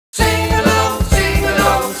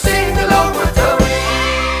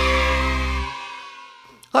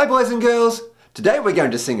boys and girls. Today we're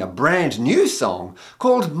going to sing a brand new song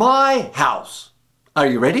called My House. Are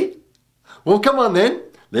you ready? Well, come on then.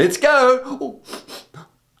 Let's go.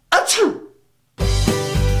 Achoo!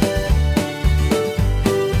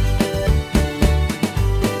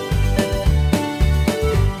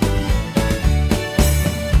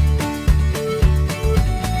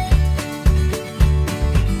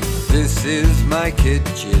 This is my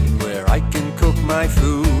kitchen where I can cook my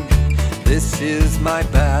food. This is my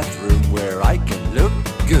bathroom where I can look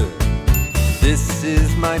good. This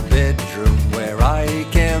is my bedroom where I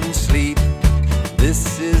can sleep.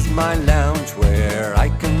 This is my lounge where I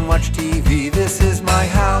can watch TV. This is my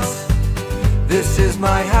house. This is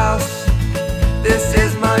my house. This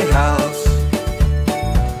is my house.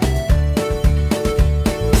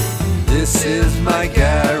 This is my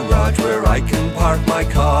garage where I can park my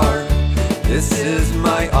car. This is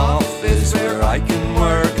my office where I can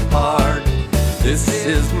work hard. This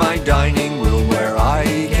is my dining room where I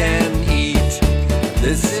can eat.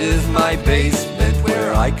 This is my basement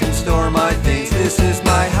where I can store my things. This is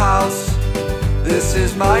my house. This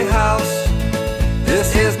is my house.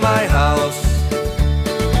 This is my house.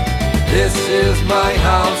 This is my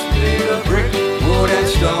house made of brick, wood and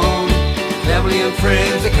stone. Family and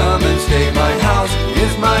friends that come and stay. My house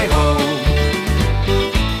is my home.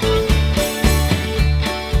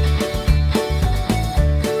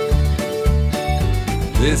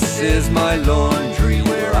 This is my laundry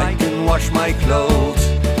where I can wash my clothes.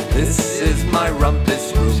 This is my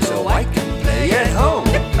rumpus room so I can play at home.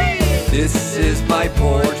 This is my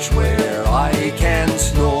porch where I can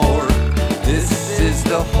snore. This is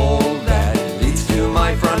the hole that leads to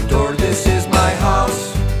my front door. This is my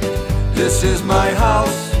house. This is my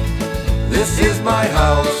house. This is my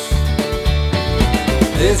house.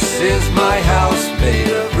 This is my house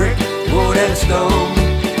made of brick, wood and stone.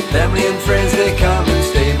 Family and friends, they come and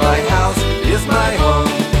stay. My house is my home.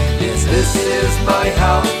 Yes, this is my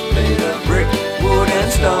house made of brick, wood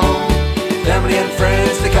and stone. Family and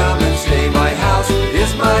friends, they come and stay. My house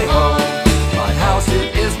is my home. My house,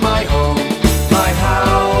 it is my home. My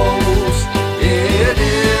house, it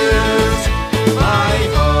is my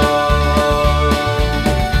home.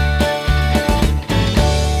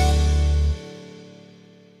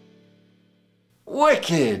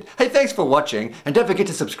 Wicked! Hey, thanks for watching, and don't forget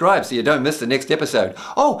to subscribe so you don't miss the next episode.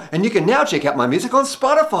 Oh, and you can now check out my music on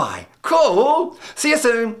Spotify. Cool! See you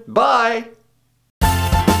soon. Bye!